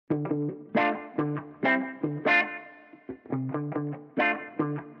Well,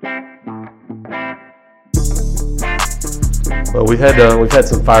 we've had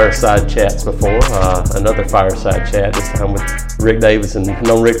some fireside chats before. Another fireside chat this time with Rick Davidson. I've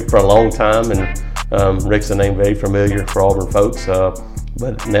known Rick for a long time, and Rick's a name very familiar for Auburn folks.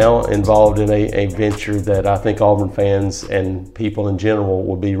 But now involved in a venture that I think Auburn fans and people in general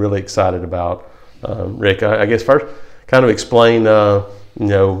will be really excited about. Rick, I guess first, kind of explain,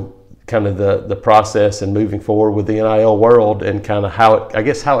 kind of the process and moving forward with the NIL world, and kind of how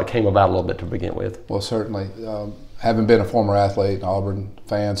it came about a little bit to begin with. Well, certainly. Having been a former athlete, an Auburn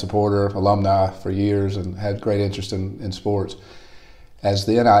fan, supporter, alumni for years, and had great interest in sports, as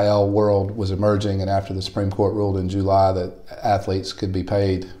the NIL world was emerging and after the Supreme Court ruled in July that athletes could be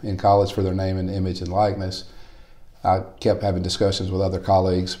paid in college for their name and image and likeness, I kept having discussions with other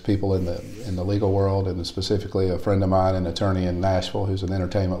colleagues, people in the legal world, and specifically a friend of mine, an attorney in Nashville who's an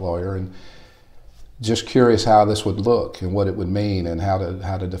entertainment lawyer, and just curious how this would look and what it would mean and how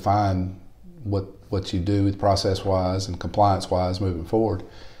to define what you do process-wise and compliance-wise moving forward.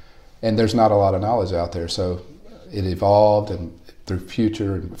 And there's not a lot of knowledge out there, so it evolved, and through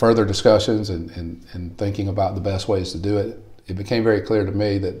future and further discussions and thinking about the best ways to do it, it became very clear to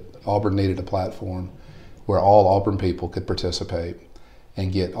me that Auburn needed a platform where all Auburn people could participate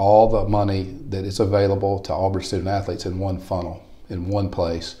and get all the money that is available to Auburn student athletes in one funnel, in one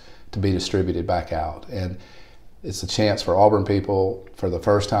place, to be distributed back out. And it's a chance for Auburn people, for the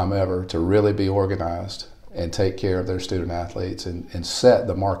first time ever, to really be organized and take care of their student athletes and set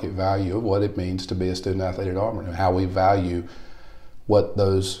the market value of what it means to be a student athlete at Auburn and how we value what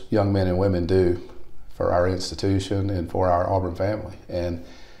those young men and women do for our institution and for our Auburn family. And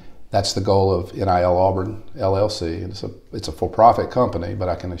that's the goal of NIL Auburn LLC. It's a for-profit company, but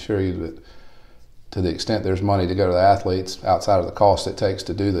I can assure you that to the extent there's money to go to the athletes outside of the cost it takes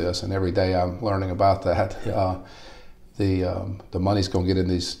to do this, and every day I'm learning about that, the money's going to get in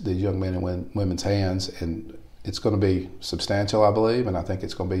these young men and women's hands, and it's going to be substantial, I believe, and I think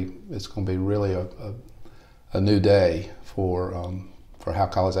it's going to be really a new day for how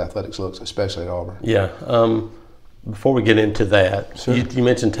college athletics looks, especially at Auburn. Yeah. Before we get into that, sure. You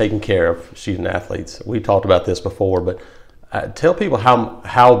mentioned taking care of student athletes. We talked about this before, but tell people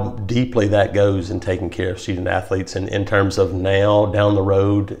how deeply that goes in taking care of student athletes in terms of now, down the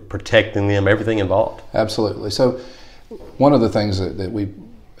road, protecting them, everything involved. Absolutely. So one of the things that we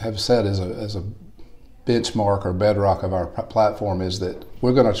have said as a benchmark or bedrock of our platform is that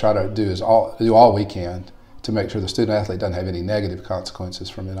we're going to try to do all we can to make sure the student athlete doesn't have any negative consequences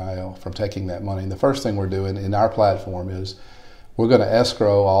from NIL, from taking that money. And the first thing we're doing in our platform is we're going to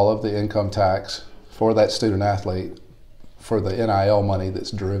escrow all of the income tax for that student athlete for the NIL money that's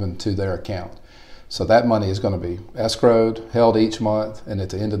driven to their account. So that money is going to be escrowed, held each month, and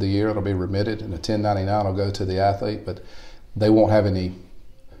at the end of the year it'll be remitted, and a 1099 will go to the athlete, but they won't have any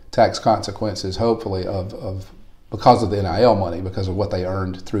tax consequences, hopefully, because of the NIL money, because of what they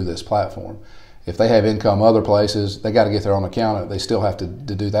earned through this platform. If they have income other places, they got to get their own accountant. They still have to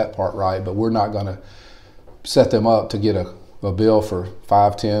do that part right, but we're not going to set them up to get a bill for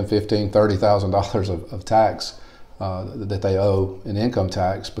 $5,000, $10,000, $15,000, $30,000 of tax that they owe in income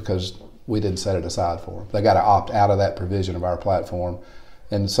tax because we didn't set it aside for them. They got to opt out of that provision of our platform.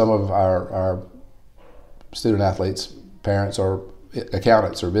 And some of our student athletes, parents, or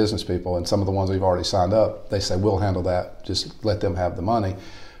accountants or business people, and some of the ones we've already signed up, they say, we'll handle that, just let them have the money.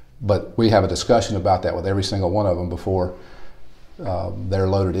 But we have a discussion about that with every single one of them before they're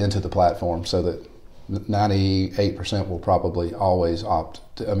loaded into the platform, so that 98% will probably always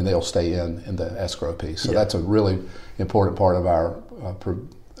they'll stay in the escrow piece. So that's a really important part of our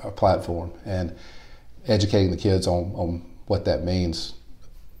platform, and educating the kids on what that means.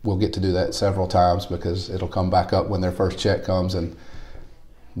 We'll get to do that several times because it'll come back up when their first check comes and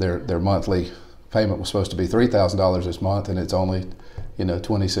their monthly payment was supposed to be $3,000 this month, and it's only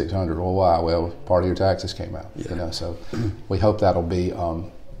 $2,600. Well, why? Well, part of your taxes came out. Yeah. So we hope that'll be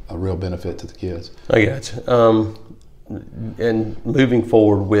a real benefit to the kids. I got you. And moving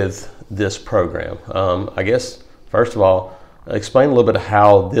forward with this program, I guess first of all, explain a little bit of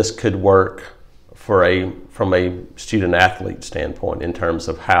how this could work from a student athlete standpoint in terms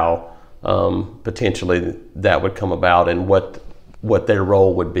of how potentially that would come about and what their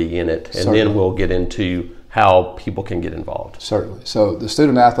role would be in it, and Certainly. Then we'll get into how people can get involved. Certainly. So the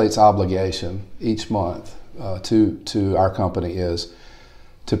student athlete's obligation each month to our company is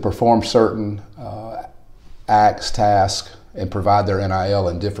to perform certain acts, tasks, and provide their NIL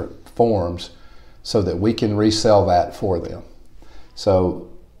in different forms so that we can resell that for them. So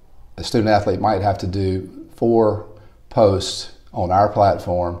a student athlete might have to do 4 posts on our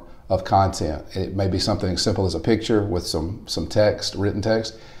platform of content. It may be something as simple as a picture with some text, written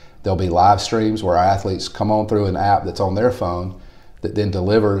text. There'll be live streams where our athletes come on through an app that's on their phone that then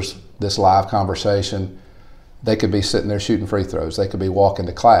delivers this live conversation. They could be sitting there shooting free throws. They could be walking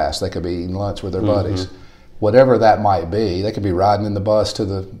to class. They could be eating lunch with their buddies. Whatever that might be, they could be riding in the bus to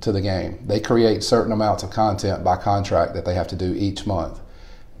the game. They create certain amounts of content by contract that they have to do each month.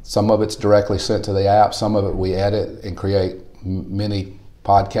 Some of it's directly sent to the app. Some of it we edit and create mini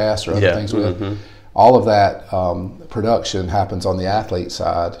podcasts or other things with. All of that production happens on the athlete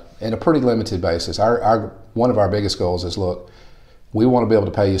side in a pretty limited basis. One of our biggest goals is, look, we want to be able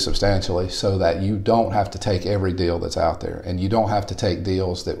to pay you substantially so that you don't have to take every deal that's out there, and you don't have to take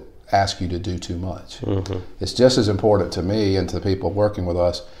deals that ask you to do too much. It's just as important to me and to the people working with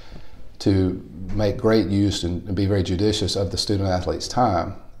us to make great use and be very judicious of the student athlete's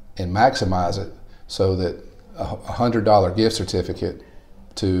time and maximize it so that a $100 gift certificate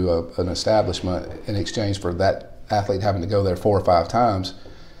to an establishment in exchange for that athlete having to go there 4 or 5 times,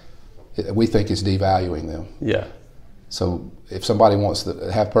 we think is devaluing them. Yeah. So if somebody wants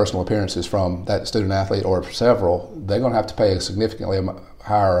to have personal appearances from that student athlete or several, they're going to have to pay a significantly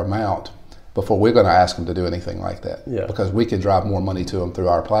higher amount before we're going to ask them to do anything like that. Yeah. Because we can drive more money to them through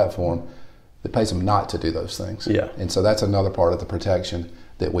our platform that pays them not to do those things. Yeah. And so that's another part of the protection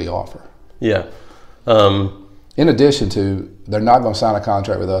that we offer. Yeah. In addition to, they're not going to sign a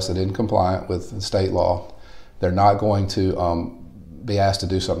contract with us that isn't compliant with the state law. They're not going to be asked to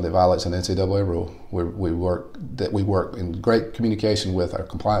do something that violates an NCAA rule. We work in great communication with our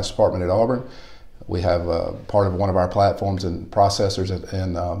compliance department at Auburn. We have part of one of our platforms and processors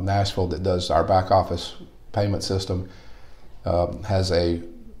in Nashville that does our back office payment system, has a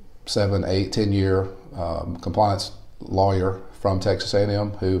 7, 8, 10-year compliance lawyer from Texas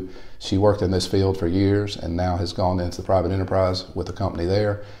A&M who she worked in this field for years and now has gone into the private enterprise with a company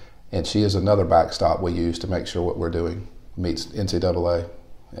there. And she is another backstop we use to make sure what we're doing meets NCAA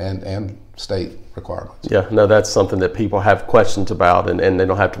and state requirements. Yeah, no, that's something that people have questions about, and they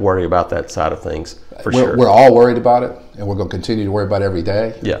don't have to worry about that side of things for sure. We're all worried about it, and we're going to continue to worry about it every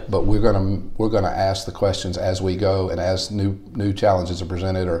day. Yeah. But we're going to ask the questions as we go, and as new challenges are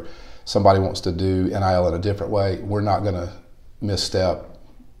presented, or somebody wants to do NIL in a different way, we're not going to misstep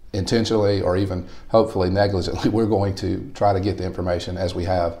intentionally or even hopefully negligently. We're going to try to get the information as we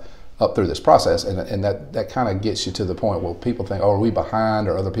have up through this process, and that kind of gets you to the point where people think, oh, are we behind,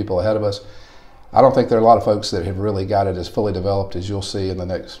 or other people ahead of us? I don't think there are a lot of folks that have really got it as fully developed as you'll see in the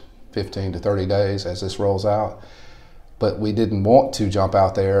next 15 to 30 days as this rolls out. But we didn't want to jump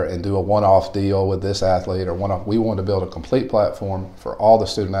out there and do a one-off deal with this athlete or one-off. We wanted to build a complete platform for all the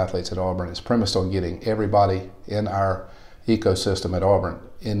student athletes at Auburn. It's premised on getting everybody in our ecosystem at Auburn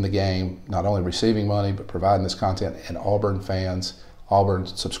in the game, not only receiving money, but providing this content, and Auburn fans, Auburn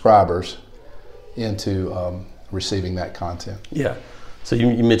subscribers into receiving that content. Yeah. So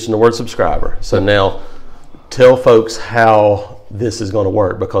you mentioned the word subscriber. So now tell folks how this is going to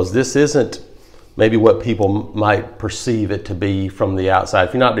work, because this isn't maybe what people might perceive it to be from the outside.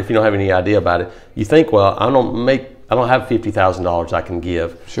 If you don't have any idea about it, you think, well, I don't have $50,000 I can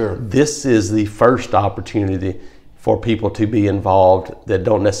give. Sure. This is the first opportunity for people to be involved that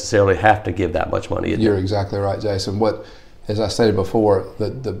don't necessarily have to give that much money. You're exactly right, Jason. As I stated before,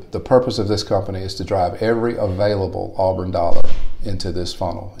 the purpose of this company is to drive every available Auburn dollar into this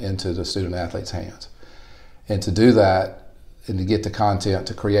funnel, into the student athlete's hands. And to do that, and to get the content,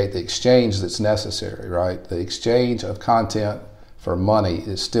 to create the exchange that's necessary, right? The exchange of content for money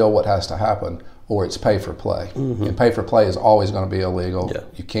is still what has to happen, or it's pay for play. And pay for play is always going to be illegal. Yeah.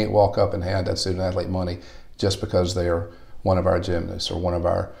 You can't walk up and hand that student athlete money just because they are one of our gymnasts or one of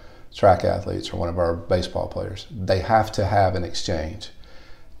our track athletes or one of our baseball players. They have to have an exchange.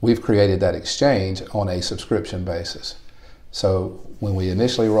 We've created that exchange on a subscription basis. So when we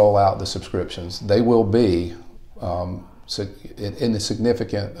initially roll out the subscriptions, they will be in the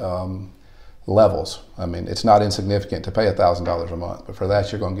significant levels. I mean, it's not insignificant to pay $1,000 a month, but for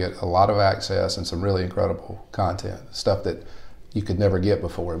that you're going to get a lot of access and some really incredible content, stuff that you could never get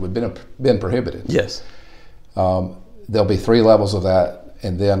before. It would have been prohibited. Yes. There'll be 3 levels of that.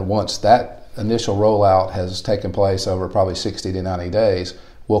 And then once that initial rollout has taken place over probably 60 to 90 days,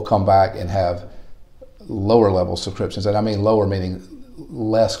 we'll come back and have lower level subscriptions. And I mean lower meaning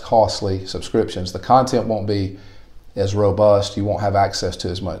less costly subscriptions. The content won't be as robust. You won't have access to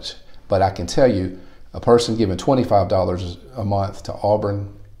as much. But I can tell you, a person giving $25 a month to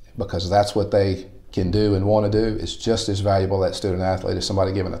Auburn because that's what they can do and want to do is just as valuable, that student athlete, as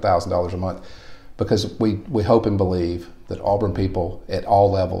somebody giving $1,000 a month. Because we hope and believe that Auburn people at all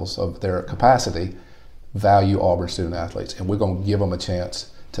levels of their capacity value Auburn student athletes, and we're going to give them a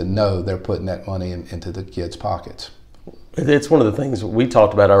chance to know they're putting that money into the kids' pockets. It's one of the things we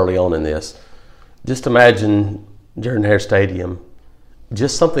talked about early on in this. Just imagine Jordan-Hare Stadium,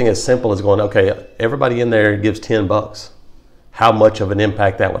 just something as simple as going, okay, everybody in there gives $10. How much of an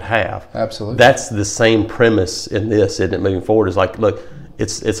impact that would have? Absolutely. That's the same premise in this, isn't it? Moving forward, is like, look,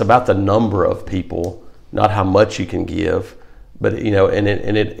 it's about the number of people, not how much you can give, but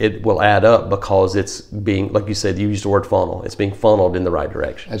it will add up because it's being, like you said, you used the word funnel. It's being funneled in the right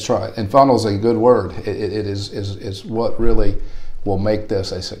direction. That's right, and funnel is a good word. It is what really will make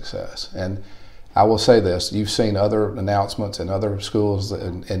this a success. And I will say this: you've seen other announcements in other schools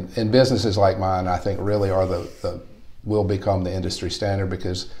and businesses like mine. I think really are will become the industry standard,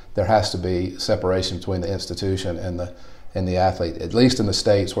 because there has to be separation between the institution and the athlete, at least in the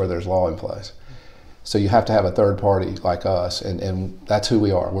states where there's law in place. So you have to have a third party like us, and that's who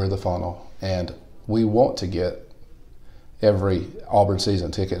we are. We're the funnel, and we want to get every Auburn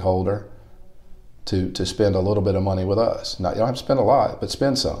season ticket holder to spend a little bit of money with us. Now, you don't have to spend a lot, but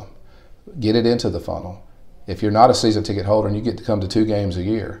spend some. Get it into the funnel. If you're not a season ticket holder and you get to come to 2 games a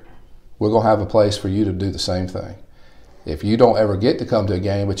year, we're going to have a place for you to do the same thing. If you don't ever get to come to a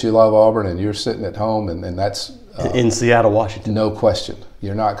game, but you love Auburn and you're sitting at home, and that's in Seattle, Washington, no question,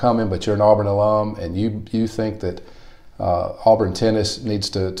 you're not coming, but you're an Auburn alum, and you think that Auburn tennis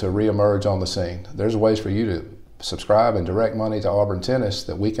needs to reemerge on the scene. There's ways for you to subscribe and direct money to Auburn tennis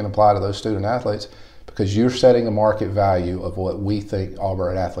that we can apply to those student athletes, because you're setting a market value of what we think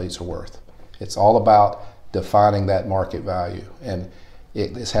Auburn athletes are worth. It's all about defining that market value, and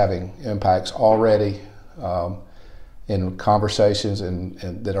it is having impacts already in conversations and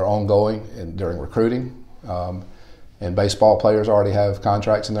that are ongoing and during recruiting. And baseball players already have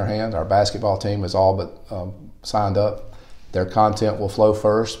contracts in their hands. Our basketball team is all but signed up. Their content will flow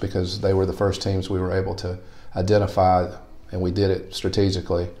first because they were the first teams we were able to identify, and we did it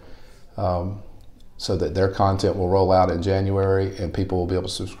strategically, so that their content will roll out in January, and people will be able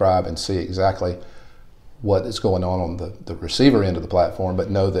to subscribe and see exactly what is going on the receiver end of the platform,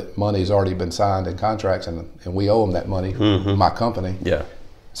 but know that money's already been signed in contracts, and we owe them that money, my company. Yeah.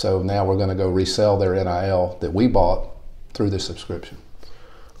 So now we're going to go resell their NIL that we bought through this subscription.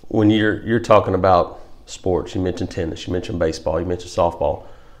 When you're talking about sports, you mentioned tennis, you mentioned baseball, you mentioned softball.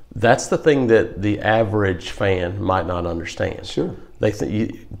 That's the thing that the average fan might not understand. Sure.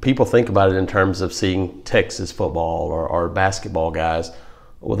 People think about it in terms of seeing Texas football or basketball guys.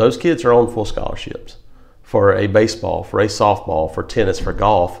 Well, those kids are on full scholarships. For a baseball, for a softball, for tennis, for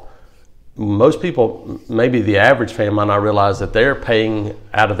golf, most people, maybe the average fan, might not realize that they're paying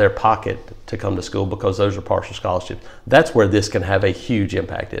out of their pocket to come to school because those are partial scholarships. That's where this can have a huge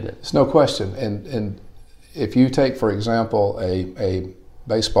impact, isn't it? It's no question. And if you take, for example, a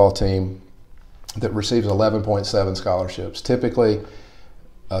baseball team that receives 11.7 scholarships, typically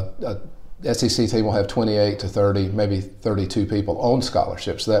a SEC team will have 28 to 30, maybe 32 people on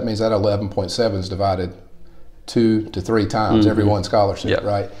scholarships. So that means that 11.7 is divided 2 to 3 times every one scholarship,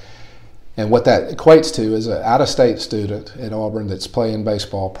 right? And what that equates to is an out-of-state student at Auburn that's playing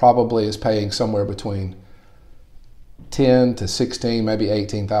baseball probably is paying somewhere between $10 to $16, maybe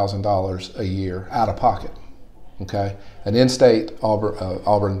 $18,000 a year out of pocket. Okay, an in-state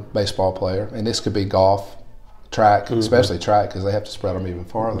Auburn baseball player, and this could be golf, track, especially track because they have to spread them even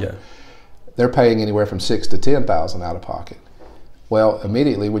farther. Yeah. They're paying anywhere from $6,000 to $10,000 out of pocket. Well,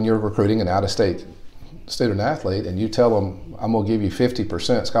 immediately when you're recruiting an out-of-state student athlete and you tell them, I'm going to give you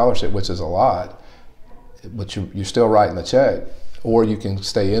 50% scholarship, which is a lot, but you're still writing the check, or you can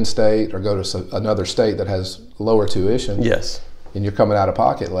stay in-state or go to another state that has lower tuition. Yes. And you're coming out of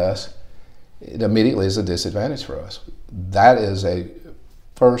pocket less. It immediately is a disadvantage for us. That is a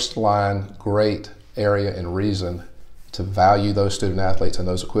first-line great area and reason to value those student athletes and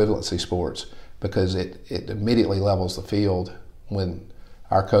those equivalency sports, because it immediately levels the field when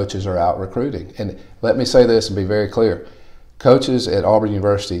our coaches are out recruiting. And let me say this and be very clear. Coaches at Auburn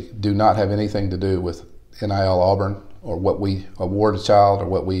University do not have anything to do with NIL Auburn or what we award a child or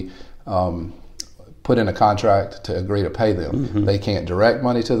what we put in a contract to agree to pay them. They can't direct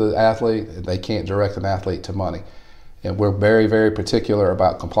money to the athlete. They can't direct an athlete to money. And we're very, very particular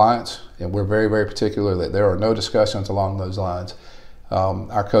about compliance, and we're very, very particular that there are no discussions along those lines.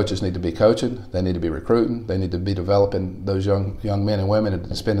 Our coaches need to be coaching. They need to be recruiting. They need to be developing those young men and women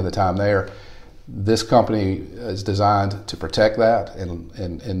and spending the time there. This company is designed to protect that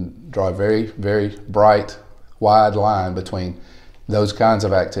and draw a very, very bright, wide line between those kinds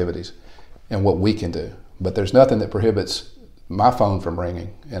of activities and what we can do. But there's nothing that prohibits my phone from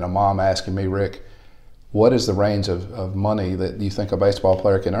ringing and a mom asking me, Rick, what is the range of money that you think a baseball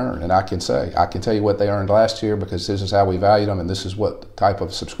player can earn? And I can tell you what they earned last year because this is how we valued them, and this is what type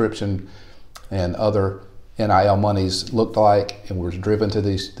of subscription and other NIL monies looked like, and was driven to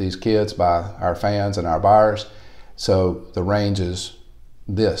these kids by our fans and our buyers. So the range is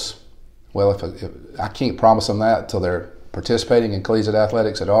this. Well, if I can't promise them that until they're participating in collegiate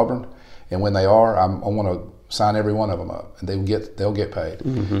athletics at Auburn, and when they are, I want to sign every one of them up, and they'll get paid.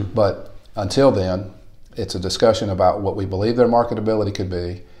 Mm-hmm. But until then, it's a discussion about what we believe their marketability could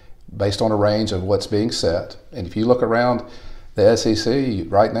be based on a range of what's being set. And if you look around the SEC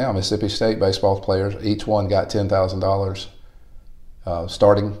right now, Mississippi State baseball players, each one got $10,000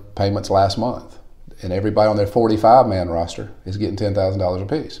 starting payments last month. And everybody on their 45-man roster is getting $10,000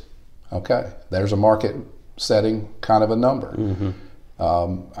 apiece. Okay, there's a market setting kind of a number. Mm-hmm.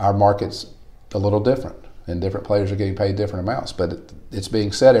 Our market's a little different, and different players are getting paid different amounts. But it's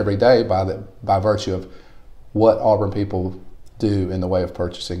being set every day by virtue of what Auburn people do in the way of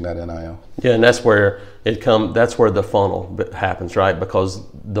purchasing that NIL. Yeah, and that's where that's where the funnel happens, right? Because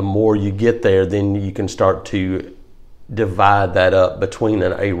the more you get there, then you can start to divide that up between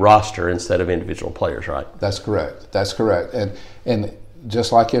a roster instead of individual players, right? That's correct. And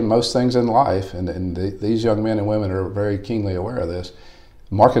just like in most things in life, and these young men and women are very keenly aware of this,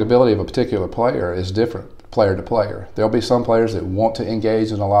 marketability of a particular player is different player to player. There'll be some players that want to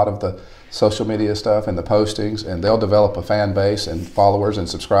engage in a lot of the social media stuff and the postings, and they'll develop a fan base and followers and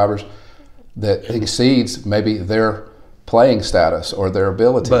subscribers that exceeds maybe their playing status or their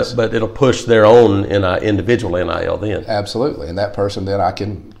abilities. But it'll push their own individual NIL then. Absolutely, and that person then I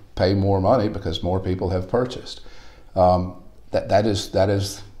can pay more money because more people have purchased. That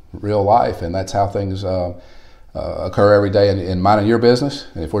is real life, and that's how things occur every day in mine and your business.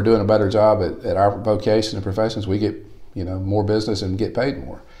 And if we're doing a better job at our vocation and professions, we get more business and get paid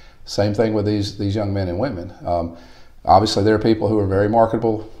more. Same thing with these young men and women. Obviously, there are people who are very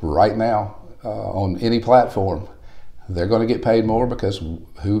marketable right now on any platform. They're going to get paid more because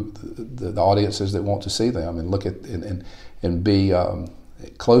the audiences that want to see them and look at and be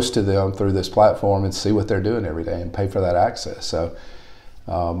close to them through this platform and see what they're doing every day and pay for that access. So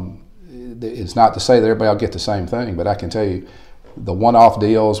it's not to say that everybody will get the same thing, but I can tell you the one-off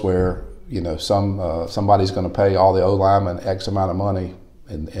deals where somebody's going to pay all the O-linemen X amount of money,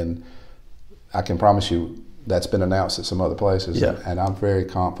 and I can promise you that's been announced at some other places. Yeah. And I'm very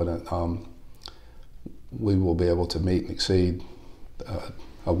confident we will be able to meet and exceed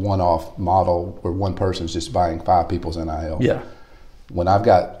a one-off model where one person's just buying 5 people's NIL. Yeah. When I've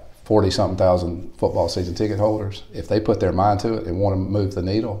got 40-something thousand football season ticket holders, if they put their mind to it and want to move the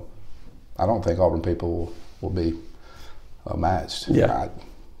needle, I don't think Auburn people will be matched. Yeah.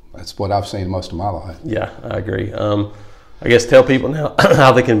 That's what I've seen most of my life. Yeah, I agree. I guess tell people now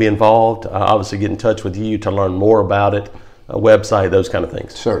how they can be involved. Obviously, get in touch with you to learn more about it, a website, those kind of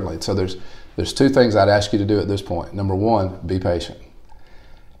things. Certainly. So there's 2 things I'd ask you to do at this point. Number 1, be patient.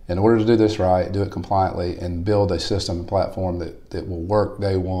 In order to do this right, do it compliantly, and build a system and platform that will work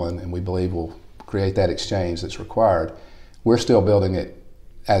day one, and we believe will create that exchange that's required. We're still building it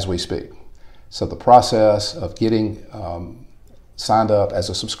as we speak. So the process of getting signed up as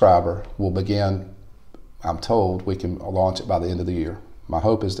a subscriber will begin. I'm told we can launch it by the end of the year. My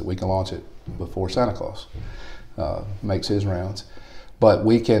hope is that we can launch it before Santa Claus makes his rounds. But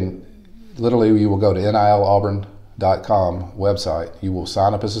we can, literally, you will go to NILAuburn.com website. You will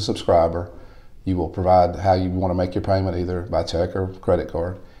sign up as a subscriber. You will provide how you want to make your payment, either by check or credit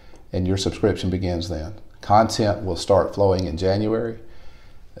card, and your subscription begins then. Content will start flowing in January,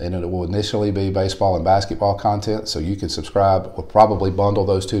 and it will initially be baseball and basketball content, so you can subscribe. We'll probably bundle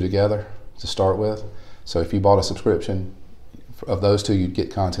those 2 together to start with. So if you bought a subscription of those 2, you'd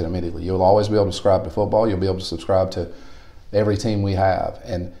get content immediately. You'll always be able to subscribe to football. You'll be able to subscribe to every team we have.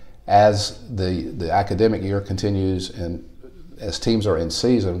 And as the academic year continues and as teams are in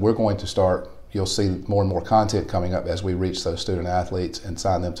season, we're going to start, you'll see more and more content coming up as we reach those student athletes and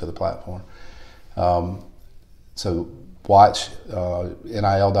sign them to the platform. So watch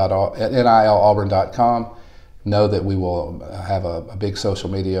NILAuburn.com. Know that we will have a big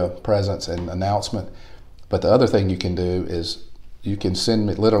social media presence and announcement. But the other thing you can do is you can send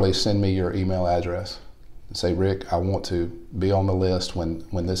me your email address and say, Rick, I want to be on the list when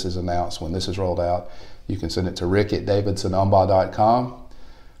this is announced, when this is rolled out. You can send it to rick@davidsonumba.com.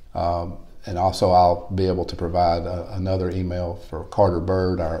 And also I'll be able to provide another email for Carter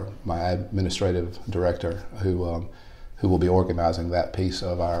Bird, my administrative director, who will be organizing that piece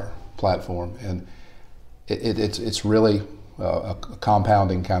of our platform. And it's really a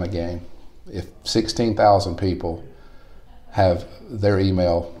compounding kind of game. If 16,000 people have their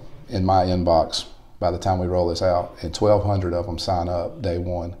email in my inbox by the time we roll this out, and 1,200 of them sign up day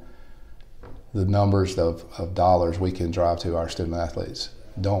one, the numbers of dollars we can drive to our student athletes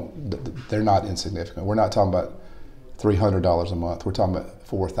they're not insignificant. We're not talking about $300 a month. We're talking about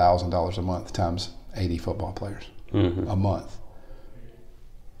 $4,000 a month times 80 football players a month.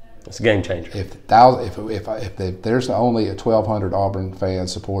 It's a game changer. If there's only 1,200 Auburn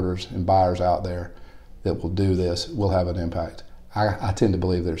fans, supporters, and buyers out there that will do this, we'll have an impact. I tend to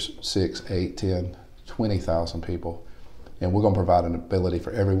believe there's 6, 8, 10, 20,000 people, and we're going to provide an ability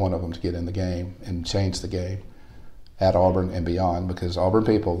for every one of them to get in the game and change the game at Auburn and beyond, because Auburn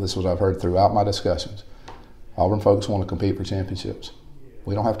people, this is what I've heard throughout my discussions, Auburn folks want to compete for championships.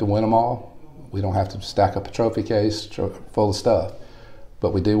 We don't have to win them all. We don't have to stack up a trophy case full of stuff,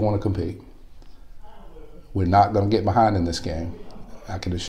 but we do want to compete. We're not going to get behind in this game, I can assure you.